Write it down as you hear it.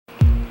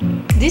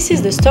This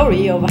is the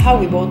story of how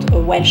we bought a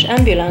Welsh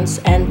ambulance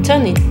and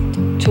turned it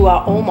to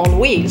our home on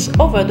wheels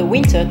over the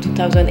winter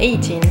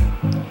 2018.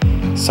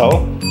 So,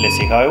 let's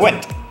see how it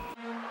went.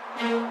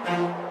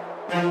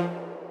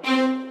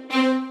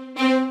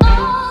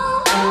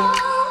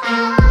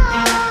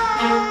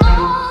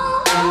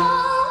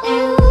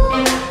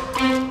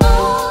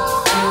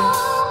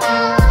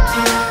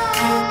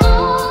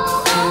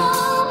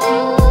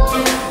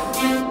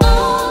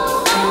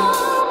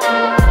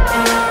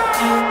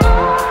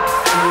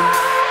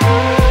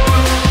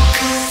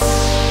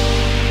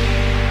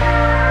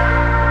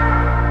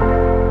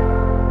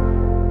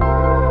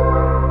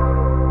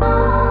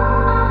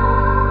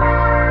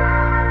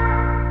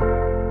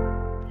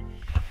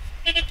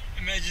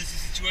 Emergency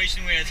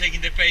situation, we are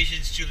taking the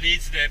patients to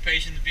Leeds, the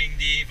patient being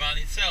the van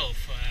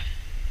itself.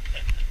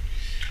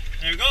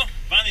 There we go,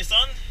 van is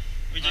on.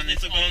 We just need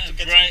to go to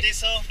get some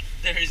diesel.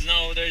 There is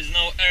no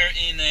air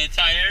in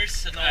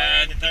tires. No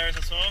air in the tires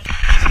as well.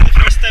 This is the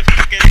first step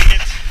to getting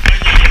it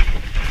finally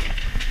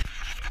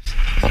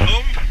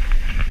home.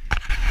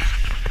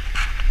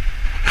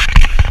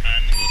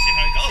 And we'll see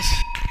how it goes.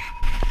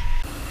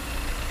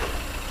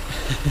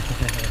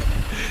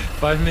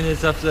 5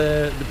 minutes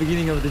after the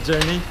beginning of the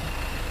journey.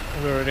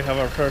 We already have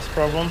our first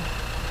problem.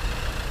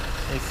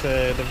 It's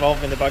the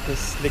valve in the back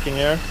is leaking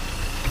air.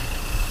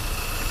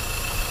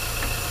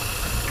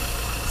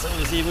 So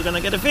we'll see if we're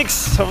gonna get a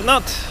fix or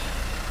not.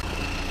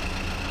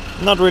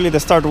 Not really the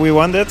start we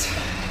wanted.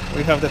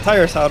 We have the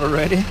tires out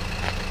already.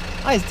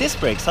 Ah, it's disc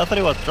brakes. I thought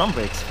it was drum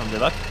brakes from the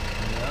back.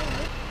 Yeah,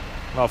 right.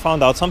 Well, I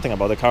found out something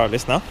about the car at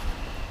least now.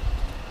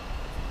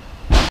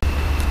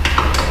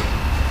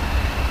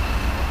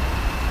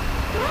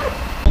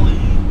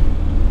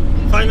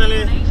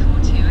 Finally,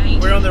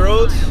 we're on the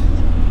road.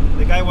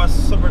 The guy was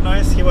super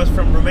nice. He was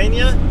from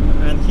Romania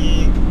and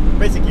he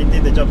basically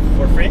did the job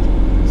for free.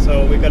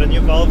 So we got a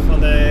new valve on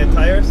the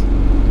tires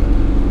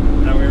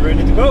and we're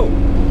ready to go.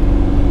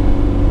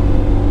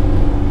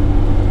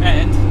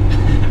 And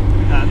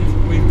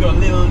we've got a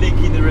little leak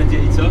in the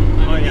radiator.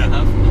 Oh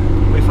yeah,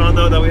 we found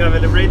out that we have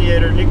a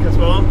radiator leak as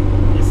well.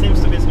 It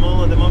seems to be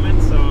small at the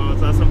moment, so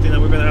that's something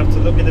that we're gonna have to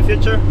look in the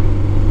future.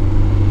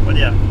 But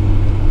yeah.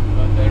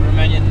 But the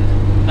Romanian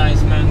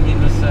nice man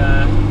gave us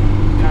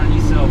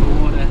currently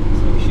silver water,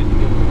 so we should be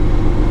good.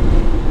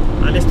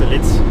 At least to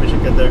Leeds, we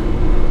should get there.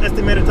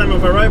 Estimated time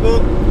of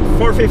arrival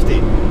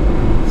 4:50.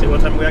 See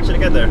what time we actually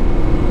get there.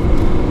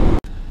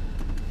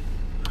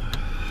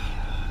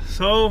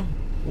 So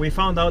we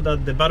found out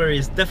that the battery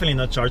is definitely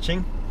not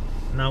charging.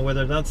 Now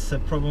whether that's a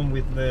problem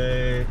with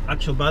the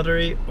actual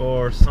battery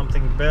or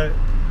something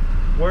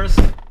worse.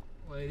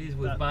 Well, it is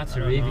with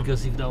battery,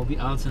 because if that would be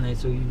alternate,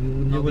 so you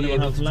would not be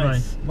able to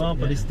drive. Well,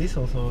 but it's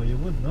diesel, so you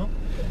would, no?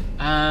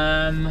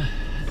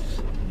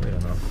 We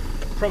don't know.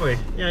 Probably,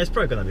 yeah, it's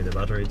probably gonna be the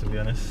battery, to be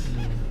honest.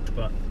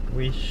 But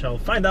we shall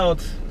find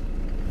out.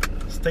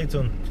 Stay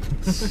tuned.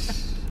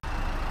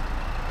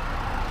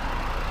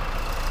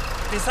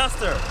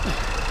 Disaster!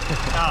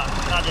 No,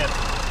 not yet.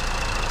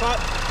 But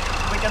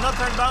we cannot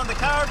turn down the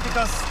car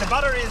because the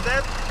battery is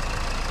dead.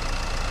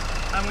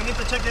 And we need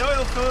to check the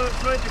oil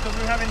fluid because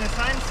we're having a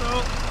sign,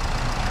 so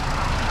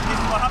this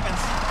is what happens.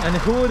 And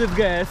who would have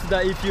guessed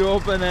that if you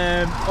open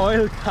an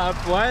oil cap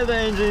while the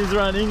engine is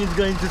running, it's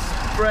going to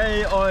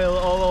spray oil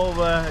all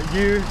over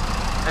you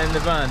and the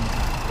van.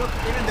 Look,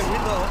 even the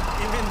window,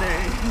 even the...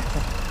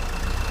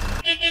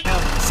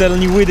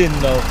 Certainly we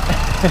didn't know.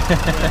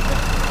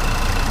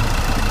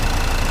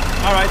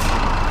 Alright,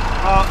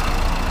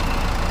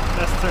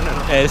 let's turn it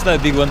on. Yeah, it's not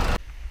a big one.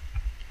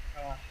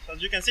 So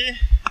as you can see,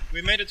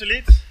 we made it to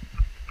Leeds.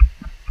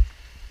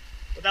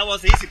 But that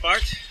was the easy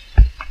part.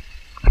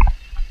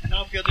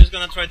 Now Piotr is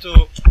gonna try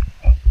to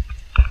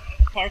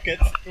park it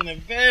in a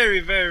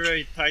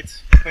very tight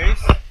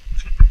space.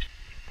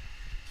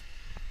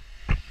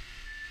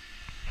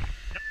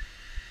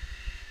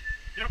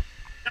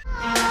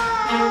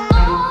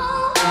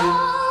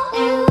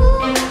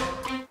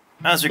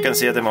 As you can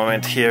see at the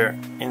moment, here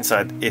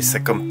inside is a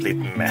complete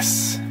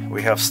mess.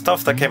 We have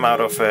stuff that came out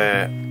of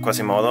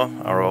Quasimodo,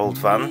 our old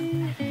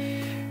van,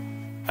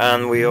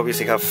 and we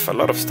obviously have a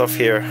lot of stuff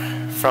here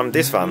from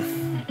this van.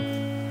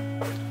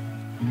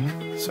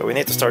 So we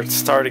need to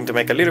starting to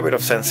make a little bit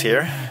of sense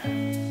here.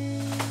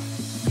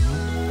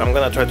 I'm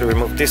gonna try to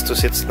remove these two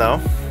seats now.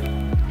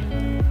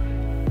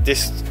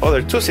 These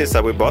other two seats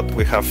that we bought,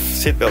 we have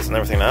seat belts and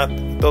everything like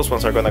that. Those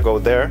ones are gonna go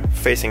there,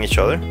 facing each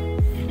other,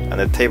 and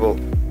the table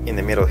in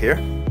the middle here.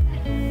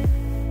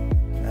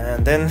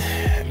 And then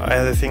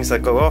other things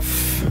that go off,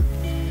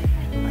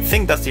 I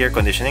think that's the air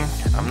conditioning.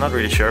 I'm not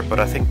really sure, but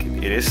I think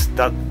it is.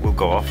 That will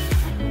go off.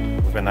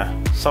 We're gonna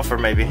suffer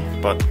maybe,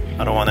 but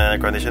I don't want an air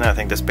conditioner. I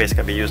think the space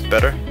can be used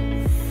better.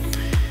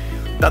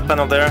 That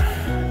panel there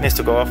needs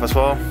to go off as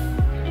well.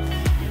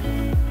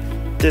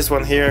 This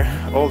one here,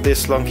 all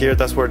this long here,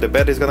 that's where the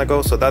bed is gonna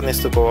go, so that needs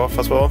to go off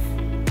as well.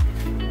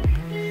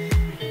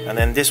 And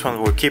then this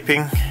one we're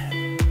keeping,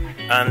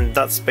 and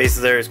that space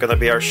there is gonna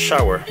be our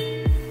shower.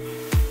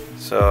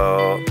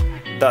 So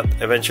that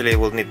eventually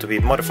will need to be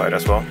modified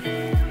as well.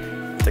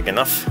 Take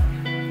enough.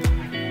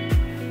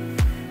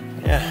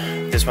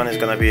 this one is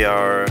gonna be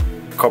our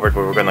cupboard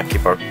where we're gonna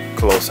keep our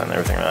clothes and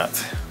everything like that.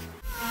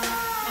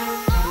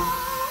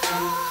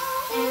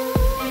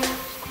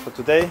 So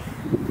today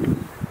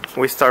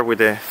we start with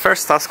the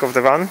first task of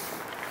the van.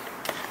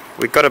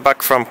 We got it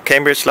back from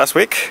Cambridge last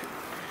week,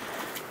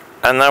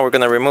 and now we're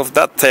gonna remove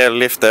that tail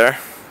lift there,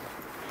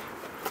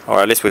 or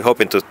at least we're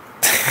hoping to.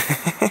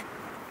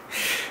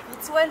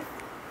 It's well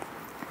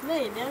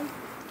made, yeah?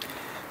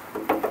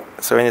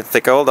 So we need to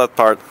take all that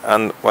part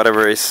and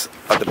whatever is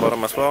at the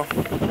bottom as well.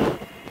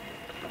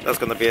 That's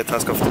gonna be a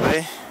task of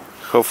today.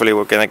 Hopefully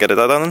we're gonna get it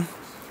done.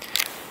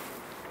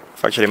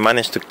 I've actually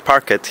managed to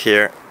park it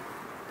here,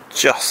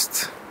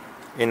 just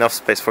enough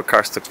space for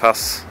cars to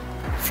pass.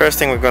 First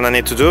thing we're gonna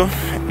need to do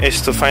is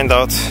to find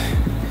out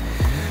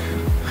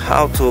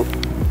how to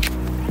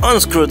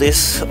unscrew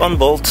this,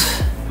 unbolt.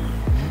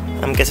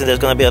 I'm guessing there's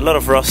gonna be a lot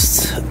of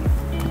rust.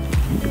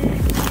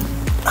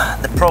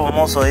 The problem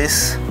also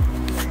is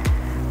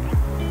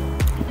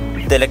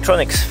the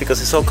electronics,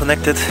 because it's all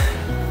connected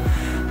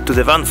to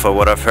the van, for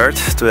what I've heard,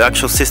 to the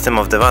actual system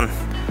of the van.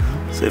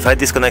 So if I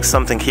disconnect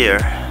something here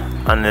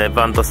and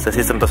the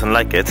system doesn't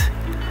like it,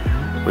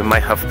 we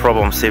might have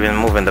problems even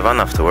moving the van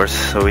afterwards.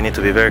 So we need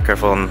to be very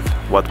careful on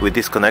what we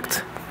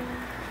disconnect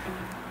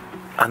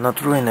and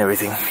not ruin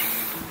everything.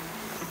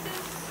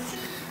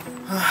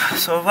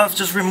 So I've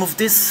just removed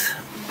this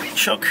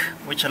shock,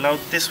 which allowed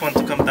this one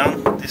to come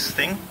down, this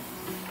thing.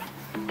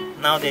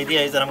 Now the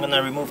idea is that I'm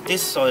gonna remove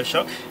this other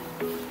shock,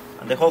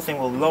 and the whole thing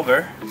will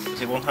lower,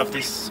 because it won't have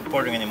this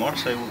supporting anymore,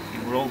 so it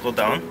will all go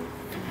down.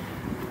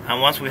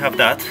 And once we have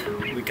that,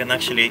 we can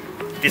actually,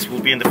 this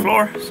will be in the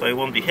floor, so it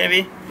won't be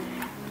heavy,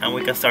 and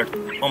we can start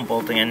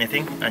unbolting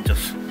anything and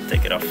just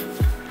take it off.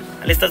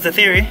 At least that's the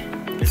theory.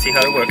 Let's see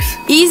how it works.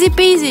 Easy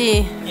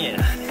peasy!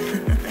 Yeah.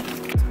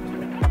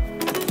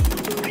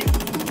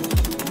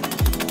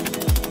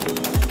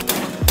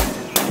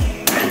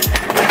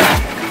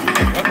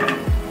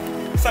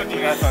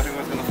 Exactly, I thought it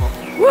was gonna fall.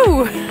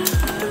 Woo!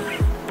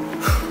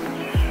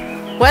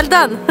 Well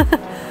done!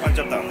 One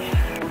job done.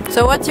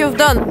 So what you've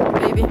done,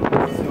 baby?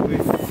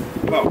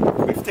 So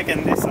we've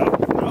taken this out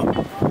now,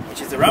 which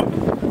is the ramp.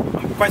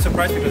 I'm quite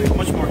surprised because it's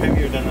much more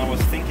heavier than I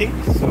was thinking,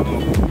 so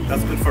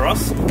that's good for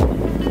us.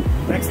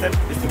 Next step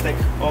is to take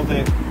all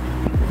the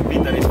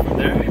meat that is from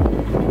there.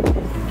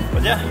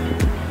 But yeah,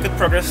 good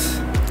progress.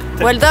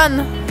 Well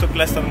done! Took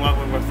less than what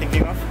we were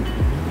thinking of.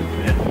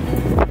 Yeah.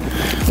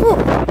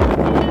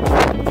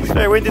 It's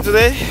very windy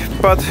today,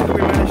 but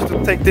we managed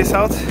to take this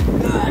out.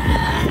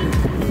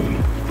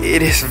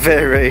 It is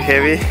very, very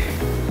heavy.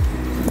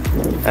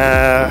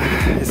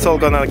 It's all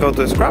gonna go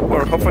to scrap,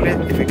 or hopefully,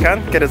 if we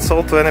can, get it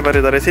sold to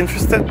anybody that is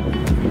interested.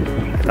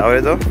 I doubt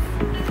it though.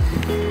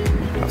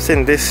 I've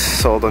seen this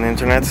sold on the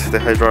internet, the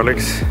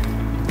hydraulics.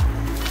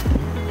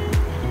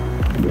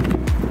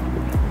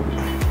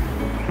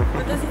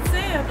 What does it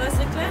say?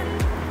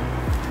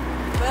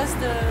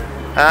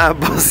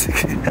 Buzz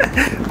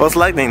Buzz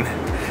Lightning.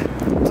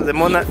 To the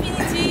Mona.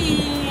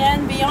 Infinity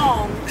and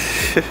beyond.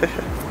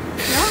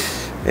 No?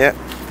 Yeah.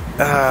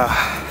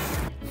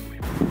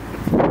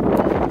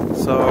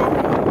 So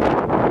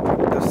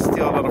there's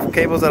still a lot of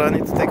cables that I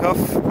need to take off,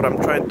 but I'm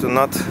trying to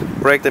not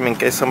break them in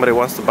case somebody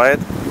wants to buy it.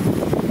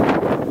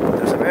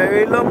 There's a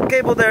very long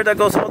cable there that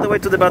goes all the way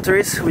to the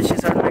batteries, which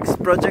is our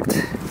next project.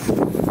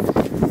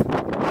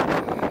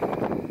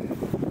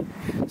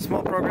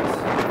 Small progress.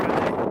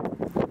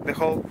 The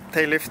whole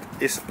tail lift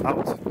is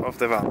out of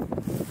the van.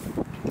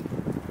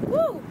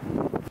 Woo!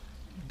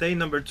 Day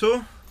number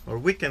 2, or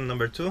weekend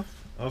number 2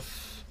 of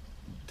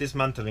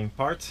dismantling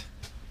part.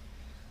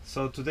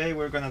 So today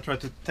we're gonna try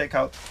to take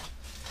out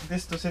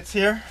these two seats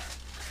here,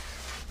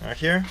 right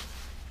here,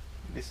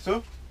 these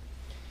two,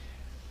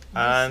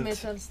 and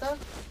this metal stuff.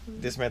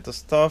 this metal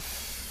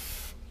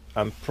stuff,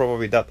 and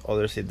probably that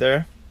other seat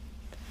there,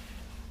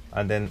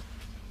 and then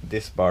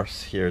these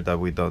bars here that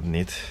we don't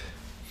need.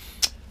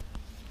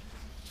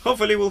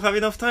 Hopefully we'll have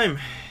enough time.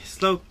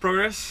 Slow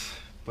progress,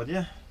 but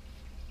yeah.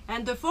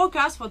 And the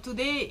forecast for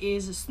today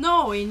is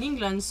snow in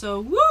England, so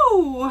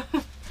woo!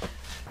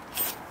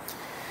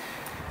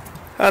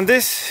 And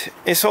this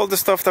is all the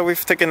stuff that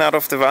we've taken out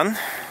of the van.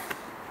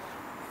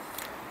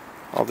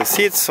 All the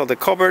seats, all the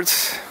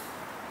cupboards.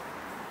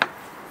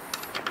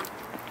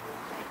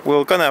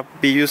 We're gonna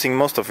be using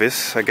most of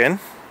this again.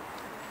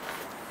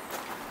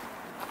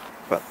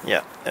 But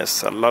yeah,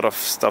 there's a lot of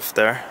stuff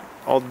there.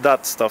 All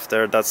that stuff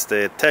there, that's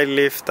the tail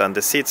lift and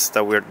the seats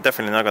that we're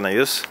definitely not gonna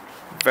use.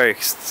 Very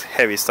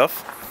heavy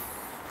stuff.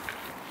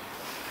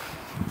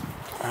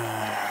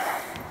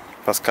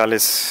 Pascal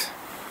is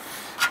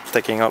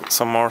taking out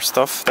some more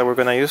stuff that we're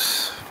gonna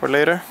use for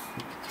later.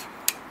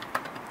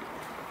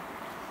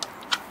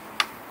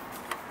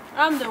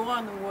 I'm the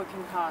one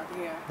working hard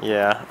here.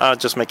 Yeah, I'm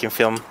just making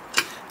film.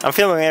 I'm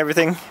filming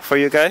everything for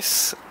you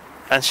guys,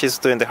 and she's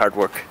doing the hard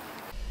work.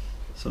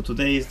 So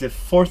today is the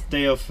 4th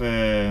day of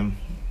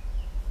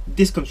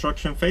this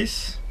construction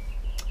phase.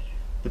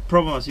 The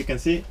problem, as you can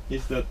see,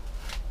 is that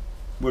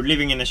we're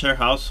living in a share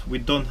house. We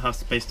don't have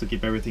space to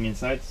keep everything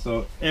inside,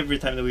 so every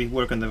time that we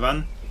work on the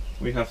van,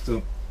 we have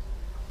to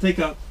take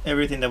out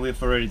everything that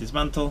we've already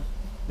dismantled,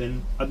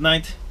 then at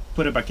night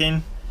put it back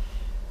in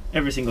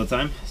every single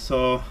time,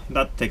 so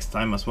that takes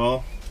time as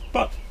well.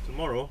 But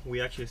tomorrow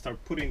we actually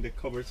start putting the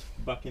covers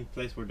back in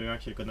place where they're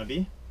actually gonna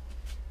be,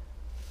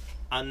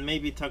 and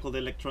maybe tackle the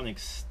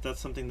electronics. That's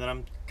something that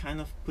I'm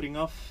kind of putting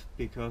off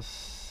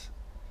because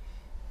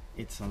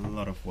it's a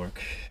lot of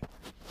work.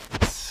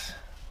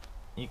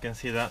 You can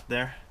see that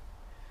there,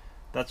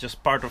 that's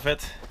just part of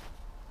it.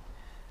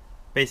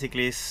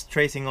 Basically it's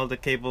tracing all the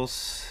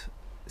cables,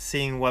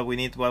 seeing what we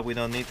need, what we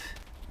don't need,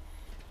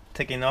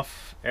 taking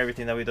off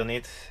everything that we don't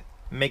need,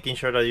 making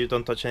sure that you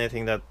don't touch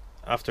anything that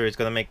after it's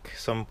gonna make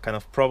some kind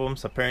of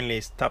problems. Apparently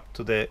it's tapped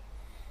to the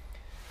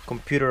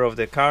computer of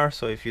the car,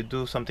 so if you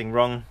do something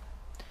wrong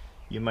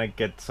you might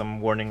get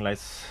some warning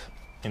lights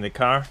in the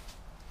car.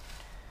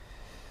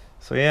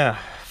 So yeah,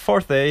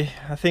 4th day,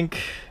 I think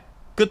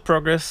good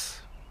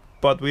progress,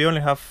 but we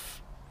only have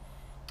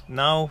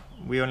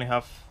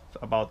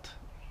about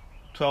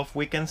 12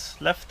 weekends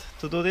left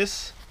to do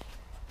this,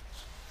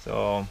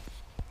 so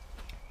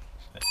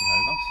let's see how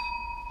it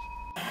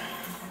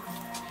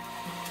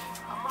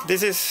goes.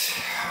 This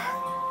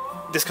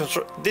is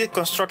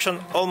construction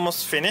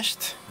almost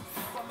finished.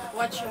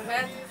 Watch your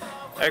head.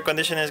 Air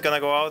conditioning is gonna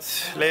go out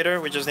later.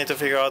 We just need to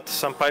figure out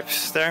some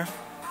pipes there.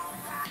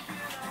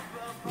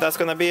 That's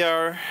gonna be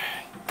our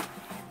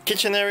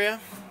kitchen area.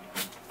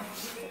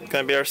 It's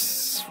gonna be our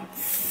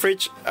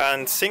fridge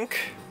and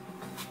sink.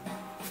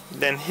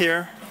 Then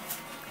here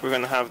we're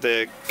gonna have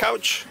the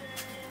couch,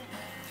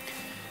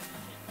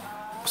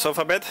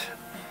 sofa bed,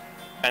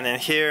 and then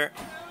here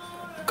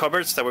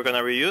cupboards that we're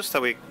gonna reuse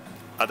that we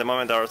at the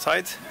moment are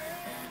outside.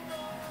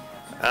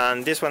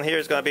 And this one here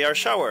is gonna be our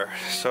shower.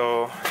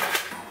 So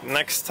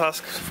next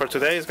task for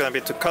today is gonna be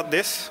to cut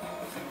this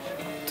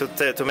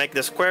to make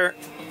the square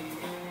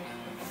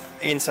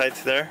inside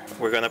there.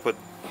 We're gonna put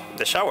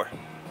the shower.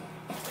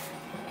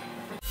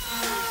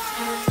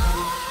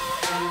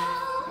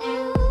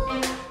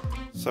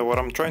 So what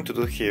I'm trying to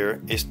do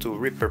here is to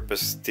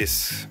repurpose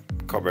these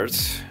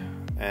cupboards.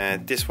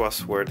 This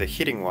was where the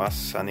heating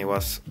was, and it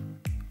was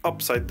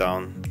upside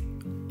down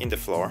in the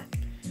floor.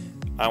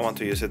 I want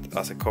to use it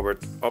as a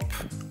cupboard up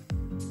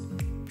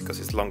because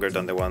it's longer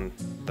than the one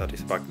that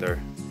is back there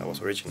that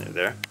was originally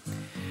there.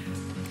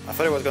 I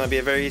thought it was going to be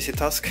a very easy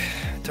task.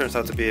 It turns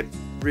out to be a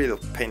real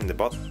pain in the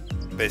butt.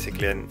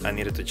 Basically I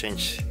needed to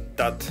change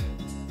that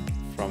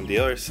from the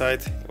other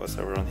side. It was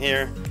around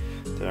here,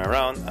 turn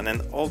around, and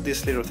then all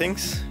these little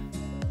things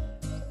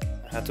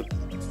I had to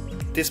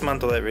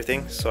dismantle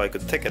everything so I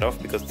could take it off,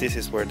 because this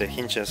is where the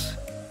hinges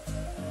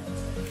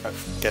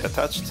get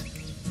attached,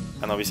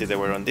 and obviously they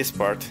were on this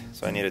part,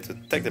 so I needed to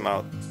take them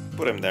out,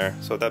 put them there.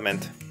 So that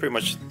meant pretty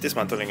much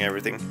dismantling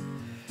everything,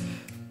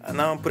 and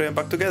now I'm putting it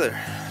back together.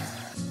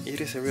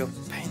 It is a real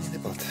pain in the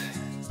butt.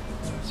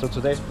 So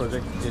today's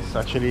project is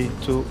actually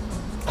to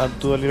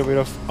do a little bit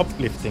of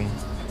uplifting.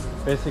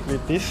 Basically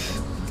this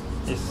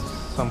is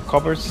some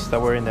covers that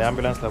were in the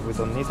ambulance that we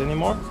don't need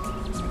anymore,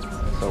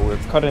 so we're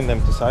cutting them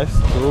to size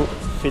to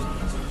fit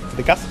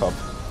the gas hob,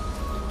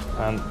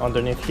 and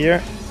underneath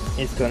here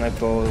is gonna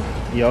go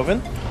the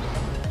oven,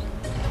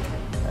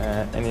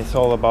 and it's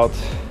all about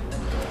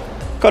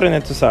cutting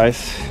it to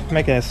size,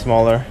 making it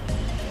smaller.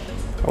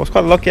 I was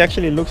quite lucky,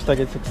 actually. It looks like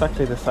it's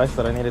exactly the size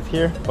that I needed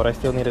here, but I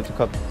still needed to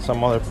cut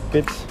some other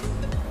bits,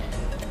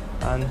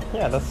 and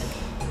yeah,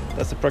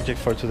 that's the project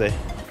for today.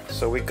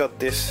 So we got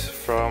this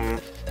from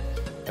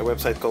a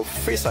website called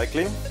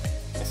Freecycling.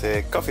 It's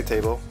a coffee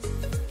table,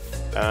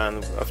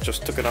 and I've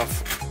just taken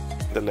off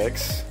the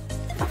legs,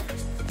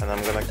 and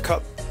I'm gonna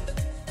cut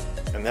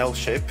an L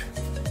shape,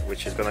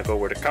 which is gonna go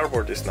where the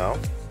cardboard is now,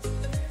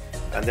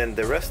 and then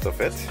the rest of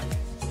it,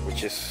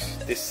 which is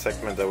this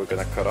segment that we're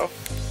gonna cut off,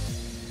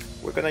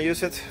 we're gonna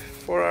use it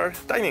for our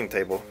dining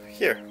table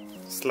here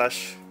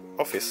 /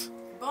 office.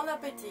 Bon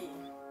appétit!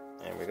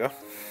 There we go.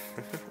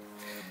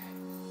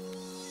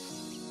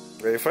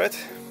 Ready for it?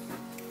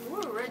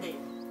 We're ready.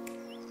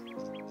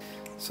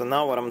 So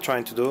now what I'm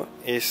trying to do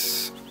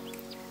is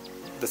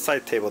the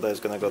side table that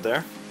is gonna go there.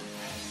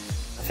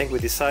 I think we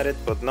decided,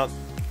 but not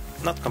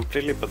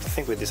completely, but I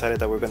think we decided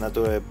that we're gonna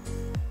do a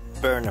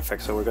burn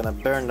effect. So we're gonna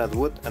burn that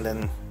wood and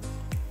then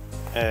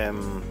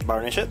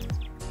varnish it.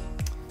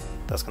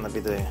 That's gonna be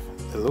the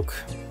look.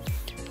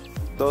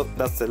 Though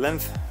that's the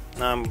length.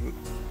 Now I'm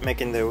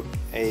making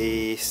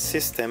a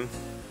system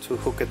to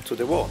hook it to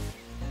the wall.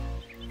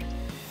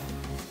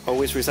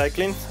 Always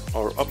recycling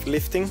or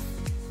uplifting.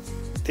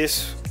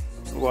 This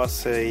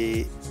was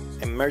a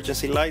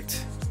emergency light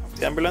of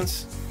the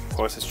ambulance. Of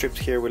course, it's stripped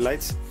here with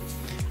lights.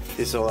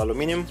 This is all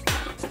aluminium.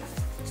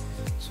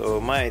 So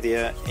my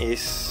idea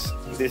is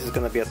this is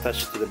gonna be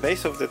attached to the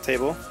base of the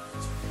table,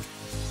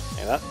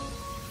 like that.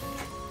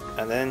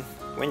 And then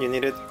when you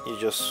need it, you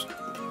just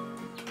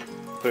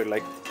put it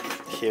like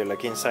here,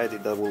 like inside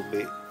it. That will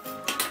be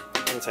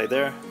inside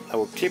there. That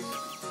will clip.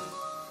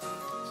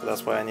 So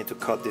that's why I need to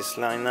cut this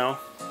line now.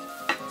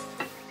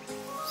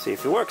 See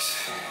if it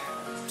works.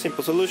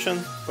 Simple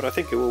solution, but I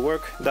think it will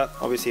work. That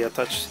obviously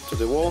attached to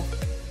the wall,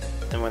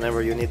 and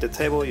whenever you need the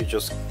table you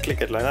just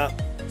click it like that,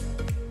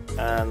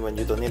 and when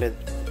you don't need it,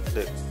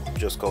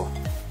 just go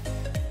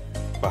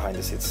behind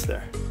the seats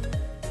there.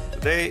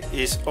 Today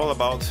is all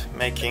about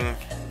making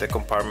the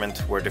compartment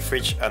where the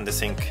fridge and the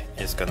sink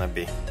is gonna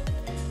be.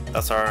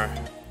 That's our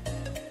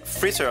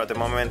freezer at the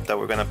moment, that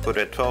we're gonna put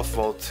a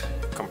 12-volt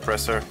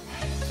compressor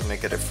to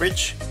make it a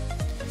fridge,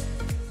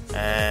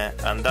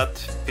 and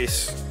that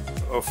piece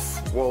of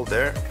wall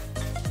there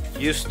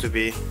used to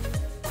be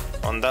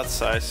on that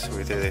size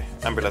with the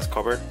ambulance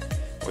cover,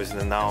 which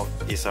now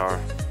is our,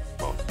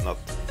 well,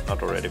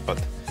 not already,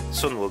 but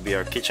soon will be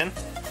our kitchen.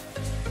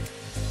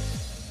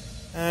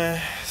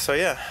 So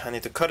yeah, I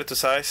need to cut it to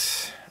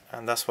size,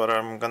 and that's what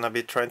I'm gonna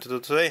be trying to do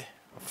today.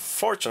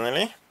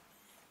 Fortunately,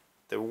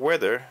 the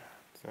weather,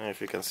 I don't know if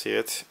you can see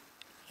it,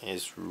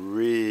 is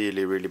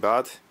really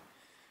bad,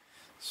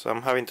 so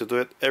I'm having to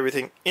do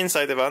everything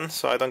inside the van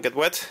so I don't get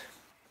wet.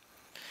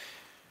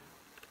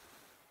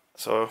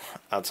 So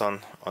adds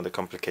on the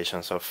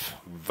complications of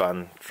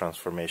van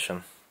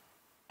transformation.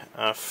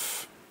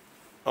 I've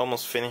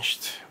almost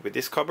finished with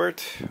this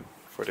cupboard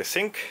for the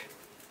sink.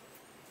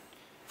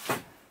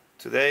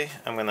 Today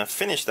I'm gonna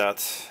finish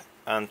that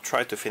and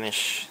try to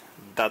finish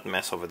that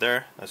mess over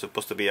there. That's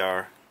supposed to be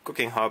our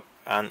cooking hob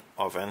and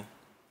oven.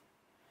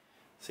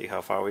 See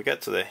how far we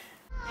get today.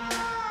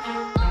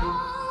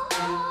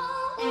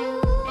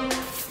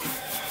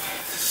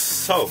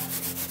 So,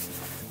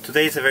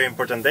 today is a very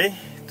important day.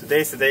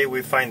 Today is the day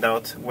we find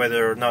out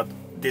whether or not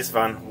this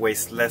van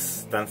weighs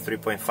less than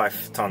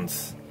 3.5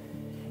 tons.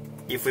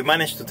 If we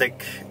manage to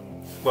take,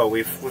 well,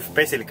 we've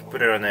basically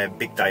put it on a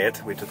big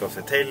diet. We took off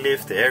the tail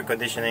lift, the air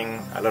conditioning,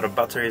 a lot of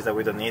batteries that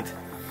we don't need.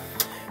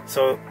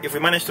 So if we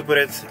manage to put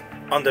it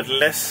under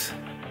less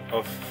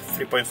of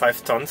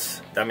 3.5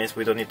 tons, that means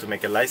we don't need to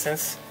make a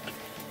license.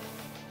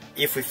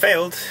 If we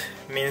failed,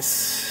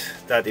 means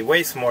that it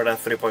weighs more than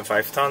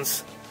 3.5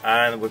 tons,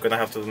 and we're gonna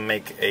have to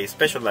make a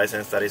special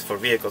license that is for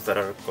vehicles that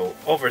go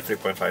over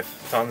 3.5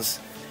 tons,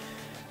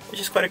 which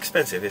is quite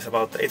expensive. It's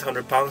about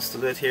 800 pounds to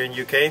do it here in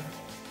UK,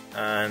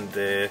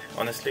 and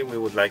honestly we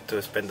would like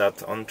to spend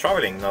that on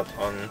traveling, not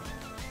on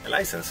a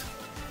license.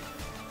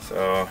 So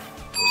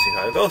we'll see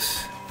how it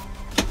goes.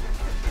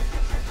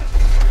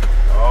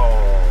 Oh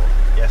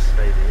yes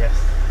baby, yes.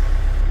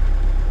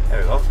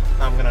 There we go.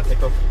 Now I'm gonna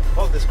take off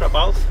all the scrap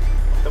out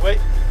of the way,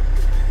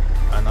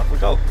 and up we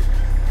go.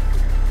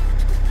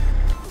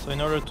 So in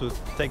order to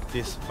take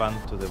this van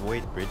to the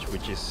weight bridge,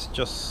 which is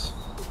just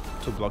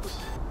 2 blocks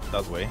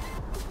that way,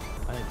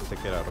 I need to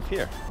take it out of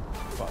here.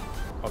 But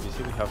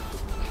obviously we have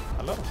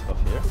a lot of stuff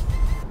here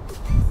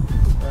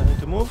that I need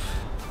to move,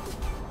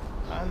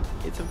 and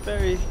it's a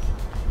very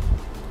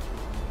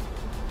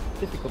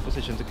difficult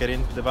position to get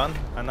in the van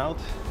and out.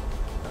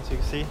 As you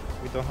can see,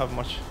 we don't have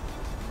much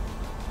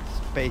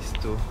space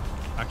to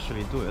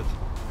actually do it.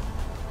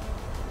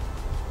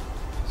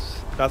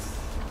 That's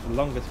the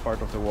longest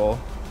part of the wall,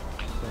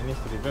 so it needs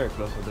to be very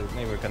close so the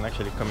neighbor can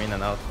actually come in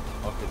and out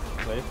of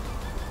its place.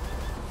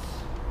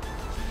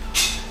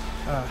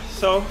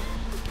 So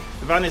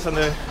the van is on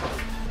the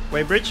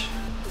weight bridge.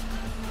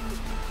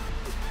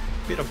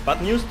 Bit of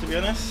bad news, to be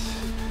honest.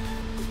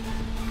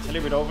 It's a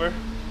little bit over,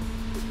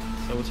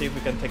 so we'll see if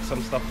we can take some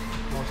more stuff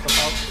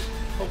out.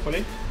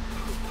 Hopefully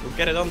we'll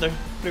get it under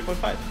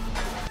 3.5.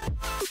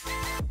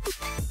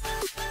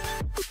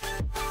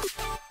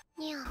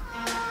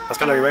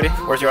 Pascal, are you ready?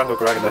 Where's your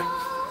handbook right there?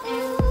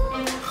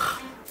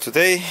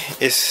 Today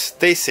is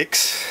day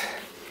 6.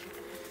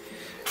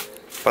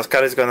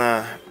 Pascal is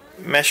gonna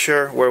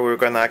measure where we're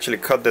gonna actually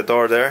cut the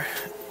door there.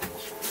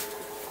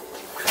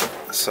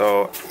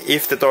 So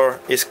if the door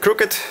is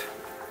crooked,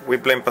 we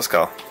blame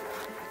Pascal.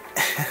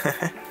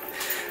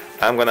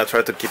 I'm gonna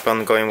try to keep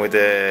on going with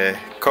the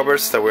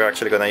cupboards that we're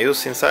actually gonna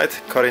use inside,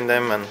 cutting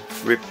them and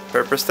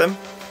repurpose them.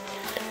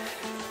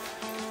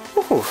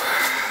 Woohoo.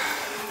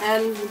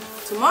 And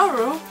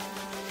tomorrow,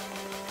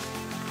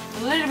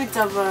 a little bit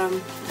of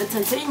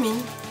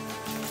entertainment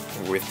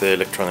with the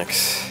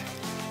electronics.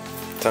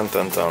 Dun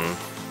dun dun.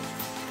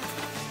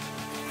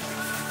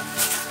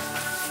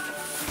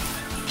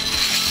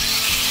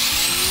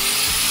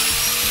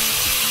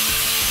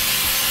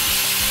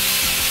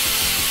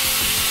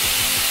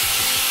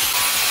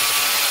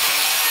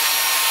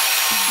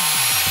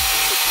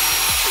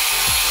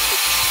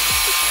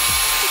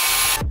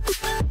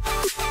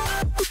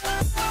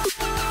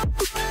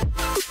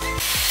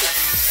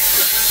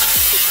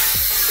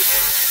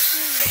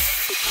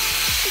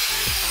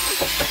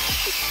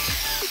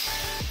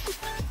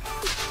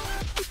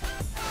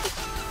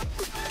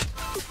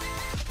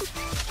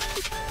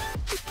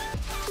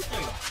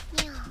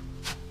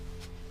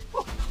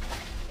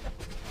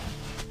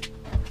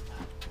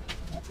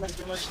 That's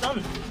pretty much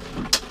done.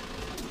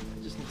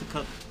 I just need to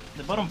cut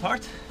the bottom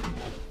part.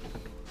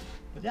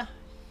 But yeah,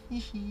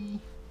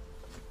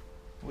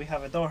 we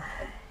have a door.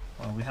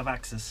 Well, we have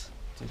access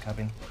to the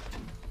cabin.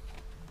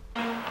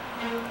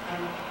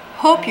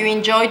 Hope you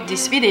enjoyed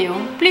this video.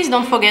 Please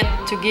don't forget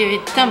to give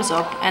it thumbs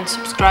up and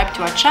subscribe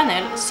to our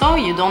channel so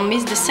you don't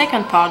miss the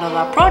second part of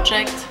our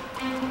project.